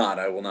 I will not.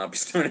 I will not be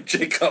starting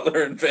Jay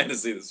Cutler in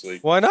fantasy this week.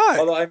 Why not?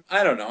 Although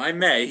I don't know. I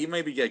may. He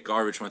maybe get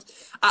garbage ones.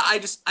 I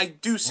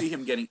do see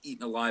him getting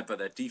eaten alive by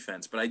that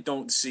defense, but I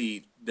don't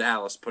see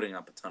Dallas putting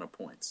up a ton of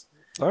points.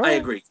 All I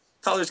right. agree.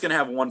 Cutler's going to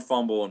have one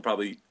fumble and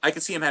probably I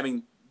could see him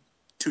having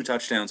two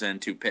touchdowns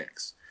and two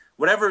picks.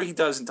 Whatever he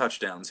does in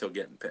touchdowns, he'll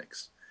get in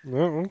picks.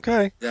 Oh,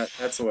 okay.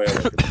 That's the way I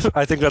look at this.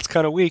 I think that's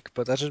kind of weak,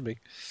 but that's just me.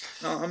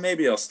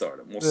 Maybe I'll start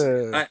him. We'll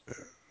see. Uh,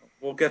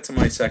 We'll get to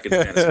my second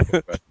fantasy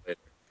quarterback later.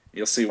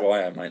 You'll see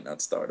why I might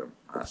not start him.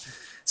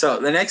 So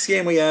the next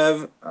game we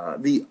have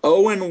the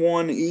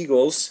 0-1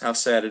 Eagles. How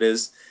sad it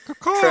is,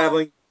 Caw-caw.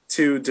 traveling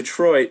to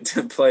Detroit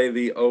to play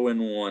the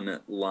 0-1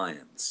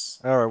 Lions.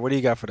 All right, what do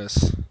you got for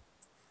this?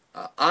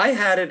 I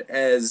had it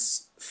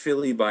as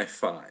Philly by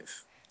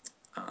 5.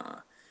 Uh,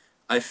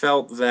 I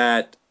felt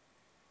that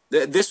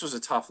this was a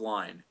tough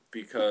line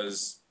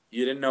because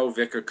you didn't know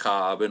Vicar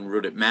Cobb, and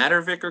would it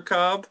matter Vicar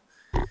Cobb?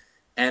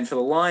 And for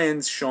the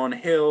Lions, Sean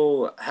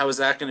Hill, how is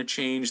that going to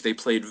change? They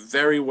played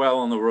very well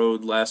on the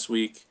road last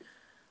week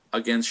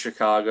against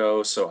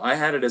Chicago, so I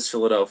had it as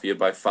Philadelphia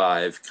by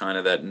 5, kind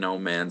of that no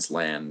man's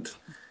land.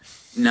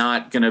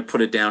 Not going to put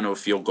it down to a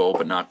field goal,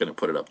 but not going to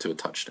put it up to a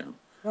touchdown.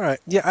 All right,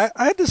 yeah,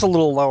 I had this a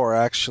little lower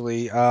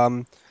actually. I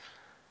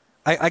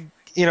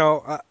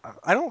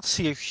don't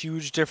see a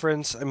huge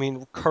difference. I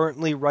mean,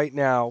 currently, right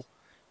now,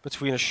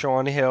 between a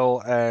Sean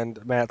Hill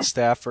and Matt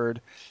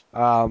Stafford,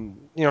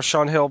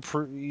 Sean Hill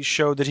he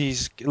showed that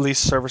he's at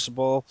least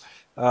serviceable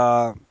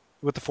uh,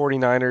 with the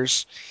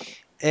 49ers.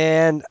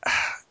 And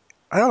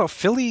I don't know,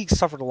 Philly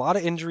suffered a lot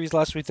of injuries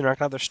last week. They're not going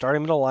to have their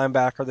starting middle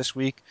linebacker this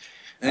week.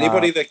 Uh,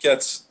 Anybody that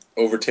gets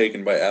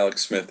overtaken by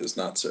Alex Smith is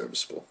not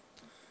serviceable.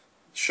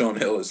 Sean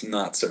Hill is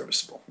not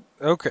serviceable.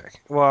 okay,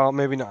 well,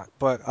 maybe not,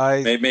 but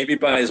Maybe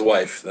by his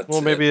wife. That's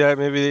well, it. maybe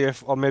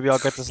I'll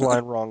get this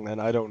line wrong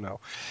then. I don't know.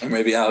 Or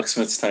maybe Alex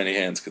Smith's tiny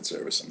hands could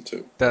service him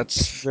too. But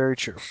That's very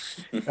true.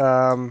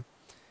 Um,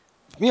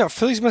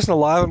 Philly's missing a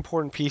lot of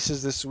important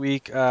pieces this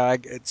week.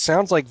 It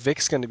sounds like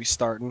Vic's going to be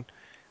starting.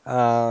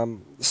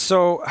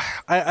 So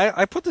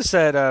I put this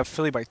at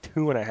Philly by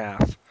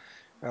 2.5.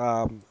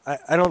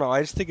 I don't know.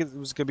 I just think it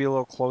was going to be a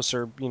little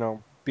closer,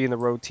 being the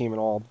road team and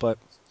all. But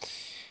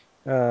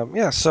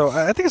yeah, so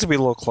I think it's going to be a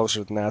little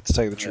closer than that, to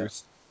tell you the yeah,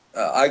 truth.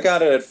 I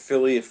got it at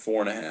Philly at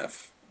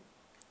 4.5.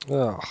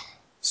 Oh,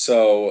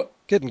 So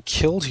getting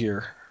killed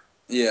here.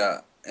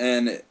 yeah,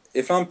 and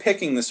if I'm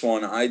picking this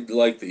one, I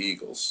like the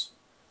Eagles.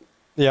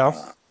 Yeah.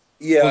 Uh,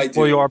 yeah, Well, I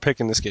well, you do. are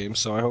picking this game,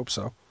 so I hope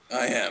so.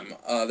 I am.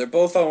 They're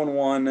both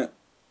 0-1.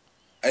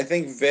 I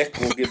think Vic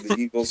will give the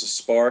Eagles a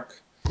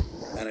spark,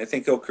 and I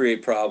think he'll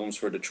create problems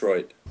for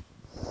Detroit.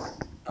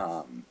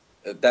 Um,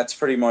 that's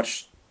pretty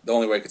much the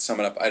only way I could sum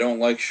it up. I don't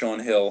like Sean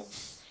Hill,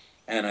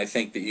 and I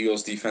think the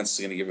Eagles' defense is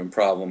going to give him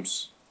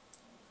problems.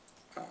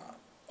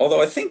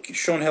 Although I think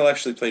Sean Hill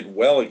actually played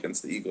well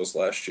against the Eagles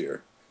last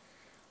year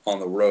on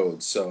the road, I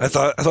so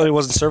thought I thought he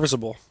wasn't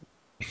serviceable.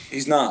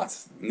 He's not.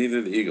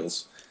 Neither the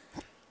Eagles.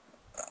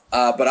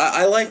 But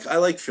I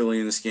like Philly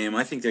in this game.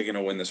 I think they're going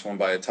to win this one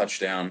by a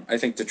touchdown. I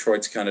think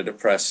Detroit's kind of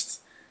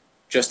depressed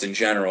just in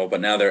general,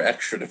 but now they're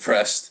extra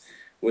depressed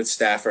with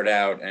Stafford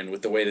out and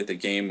with the way that the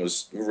game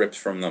was ripped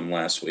from them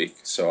last week.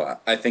 So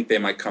I think they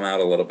might come out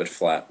a little bit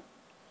flat.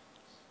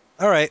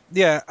 All right,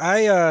 yeah,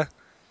 I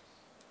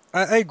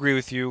agree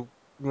with you.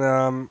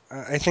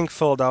 I think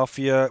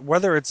Philadelphia,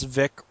 whether it's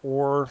Vic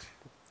or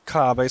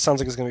Cobb, it sounds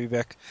like it's going to be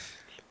Vic.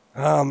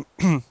 Um,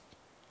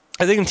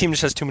 I think the team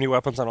just has too many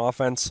weapons on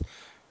offense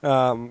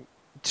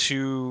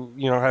to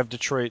have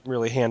Detroit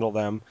really handle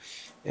them.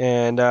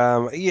 And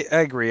yeah,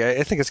 I agree.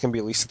 I think it's going to be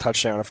at least a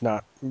touchdown, if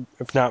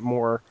not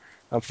more,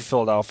 for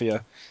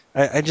Philadelphia.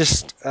 I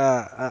just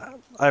I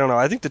don't know.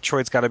 I think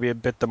Detroit's got to be a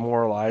bit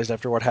demoralized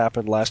after what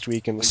happened last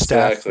week and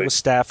Exactly. with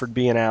Stafford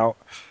being out.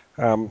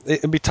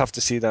 It'd be tough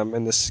to see them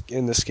in this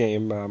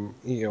game,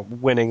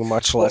 winning,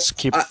 much Well, less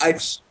keep it I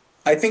close.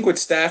 I think with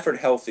Stafford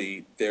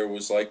healthy, there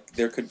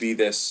could be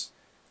this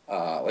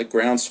like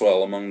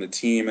groundswell among the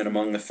team and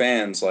among the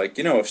fans. Like,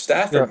 if Yeah.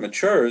 Stafford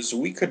matures,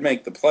 we could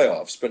make the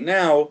playoffs. But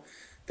now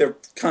they're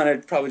kind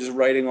of probably just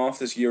writing off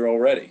this year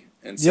already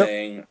and Yep.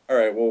 saying, all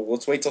right, well,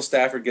 let's wait till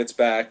Stafford gets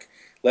back,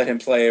 let him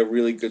play a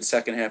really good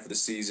second half of the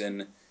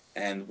season,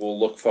 and we'll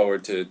look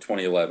forward to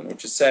 2011,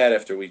 which is sad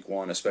after week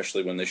one,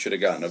 especially when they should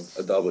have gotten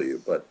a W.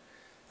 But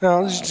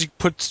No, uh, just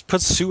put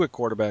Sue at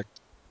quarterback.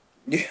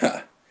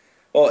 yeah.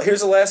 Well, here's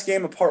the last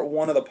game of part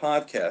one of the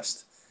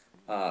podcast.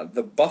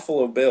 The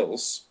Buffalo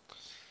Bills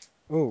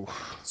Ooh.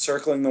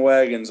 circling the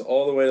wagons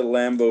all the way to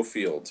Lambeau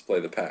Field to play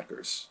the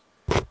Packers.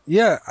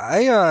 Yeah,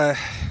 I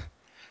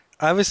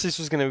obviously this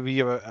was going to be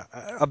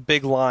a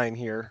big line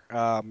here.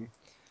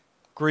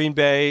 Green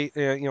Bay,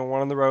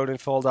 one on the road in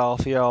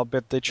Philadelphia. I'll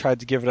bet they tried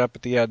to give it up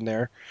at the end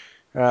there.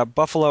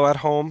 Buffalo at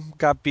home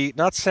got beat,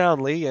 not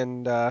soundly,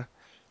 and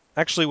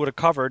actually would have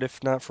covered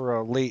if not for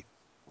a late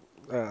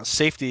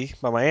safety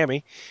by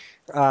Miami.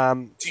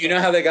 Um, Do you know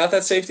how they got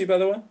that safety, by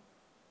the way?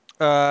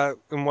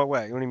 in what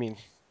way? What do you mean?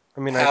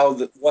 I mean,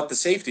 What the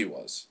safety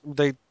was?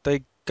 they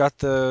got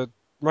the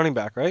running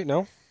back, right?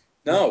 No?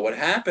 No, what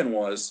happened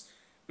was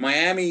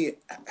Miami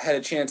had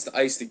a chance to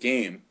ice the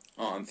game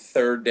on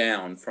third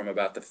down from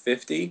about the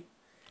 50.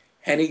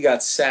 Henny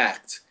got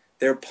sacked.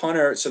 Their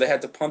punter, so they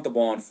had to punt the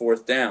ball on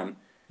fourth down.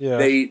 Yeah.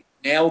 They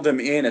nailed him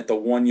in at the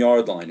 1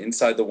 yard line,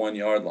 inside the 1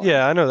 yard line.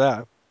 Yeah, I know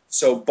that.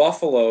 So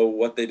Buffalo,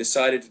 what they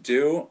decided to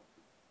do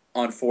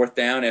on fourth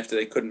down after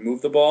they couldn't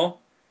move the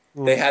ball,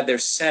 they Mm. had their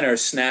center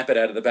snap it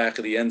out of the back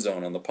of the end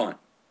zone on the punt.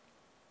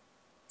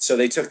 So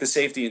they took the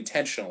safety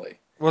intentionally.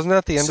 Wasn't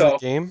that the end of the So,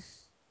 game?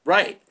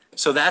 right.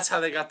 So that's how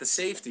they got the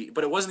safety.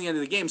 But it wasn't the end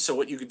of the game. So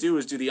what you could do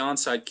is do the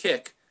onside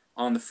kick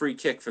on the free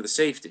kick for the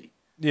safety.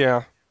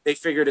 Yeah. They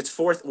figured it's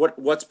fourth.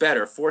 What's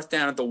better? Fourth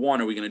down at the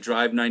 1. Are we going to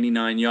drive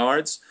 99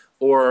 yards?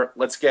 Or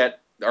let's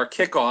get our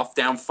kickoff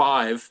down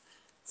 5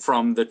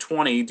 from the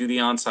 20, do the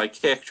onside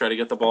kick, try to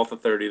get the ball to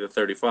 30 to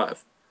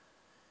 35.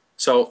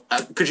 So,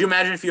 could you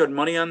imagine if you had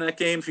money on that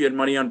game? If you had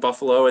money on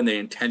Buffalo and they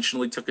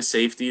intentionally took a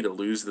safety to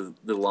lose the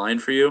line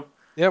for you?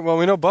 Yeah, well,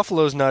 we know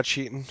Buffalo's not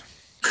cheating.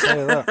 Tell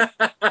you that.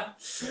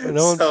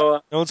 No one's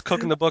so, no one's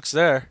cooking the books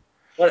there.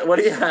 what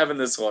do you have in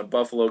this one?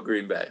 Buffalo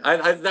Green Bay.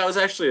 That was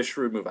actually a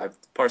shrewd move.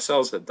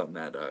 Parcells had done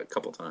that a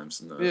couple times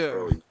in the Yeah.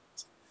 early.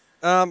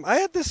 I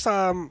had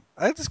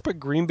this pick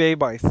Green Bay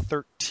by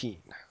 13.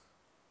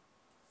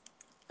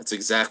 That's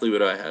exactly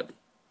what I had,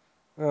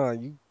 Oh,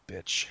 you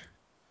bitch.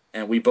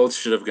 and we both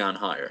should have gone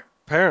higher.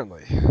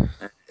 Apparently.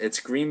 It's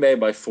Green Bay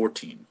by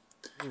 14,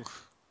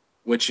 Oof.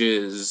 which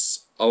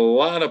is a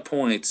lot of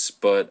points,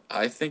 but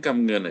I think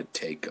I'm gonna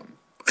take them.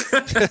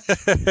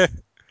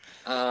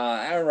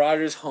 Aaron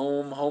Rodgers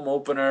home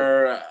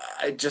opener.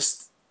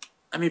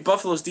 I mean,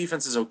 Buffalo's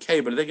defense is okay,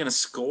 but are they going to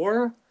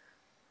score?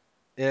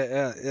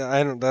 Yeah,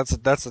 I don't.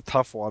 That's a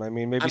tough one. I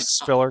mean, maybe I'm,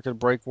 Spiller could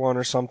break one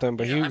or something,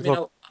 but yeah, he I mean,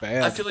 looked I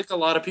bad. feel like a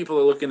lot of people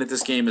are looking at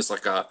this game as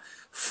like a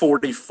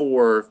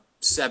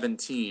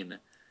 44-17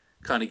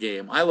 kind of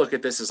game. I look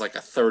at this as like a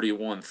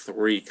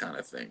 31-3 kind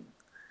of thing.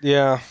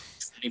 Yeah,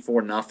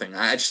 24 nothing.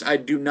 I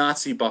do not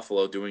see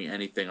Buffalo doing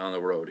anything on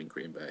the road in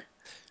Green Bay.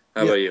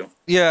 How yeah, about you?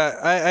 yeah.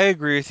 I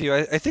agree with you.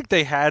 I think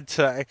they had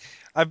to.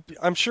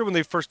 I'm sure when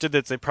they first did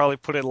this, they probably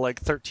put in like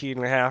 13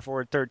 and a half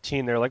or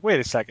 13. They're like, wait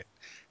a second,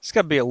 it's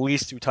got to be at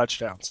least two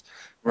touchdowns.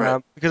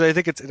 Right. Because I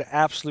think it's an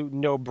absolute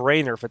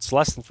no-brainer if it's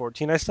less than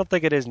 14. I still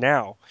think it is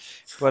now,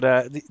 but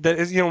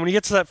when you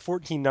get to that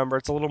 14 number,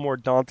 it's a little more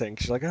daunting.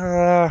 'Cause you're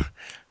like,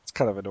 it's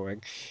kind of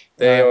annoying.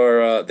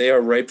 Uh, They are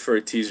ripe for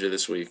a teaser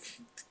this week.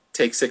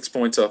 Take 6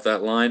 points off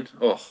that line.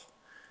 Oh,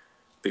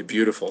 be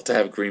beautiful to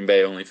have Green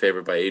Bay only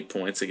favored by 8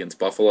 points against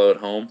Buffalo at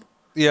home.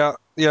 yeah,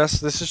 yes,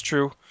 this is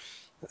true.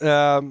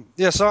 Yeah,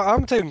 so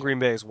I'm taking Green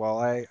Bay as well.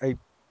 I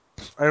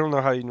don't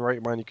know how you can right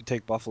your mind you could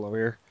take Buffalo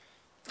here.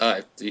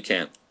 You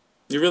can't.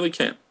 You really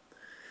can't.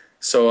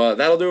 So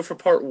that'll do it for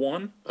part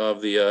one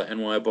of the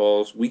NY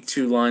Balls Week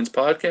Two Lines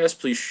podcast.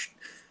 Please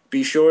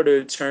be sure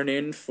to tune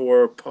in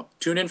for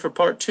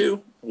part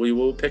two. We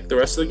will pick the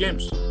rest of the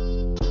games.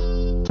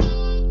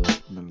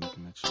 Been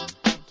looking at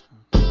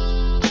you.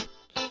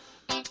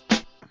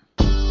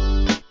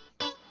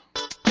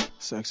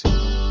 sexy.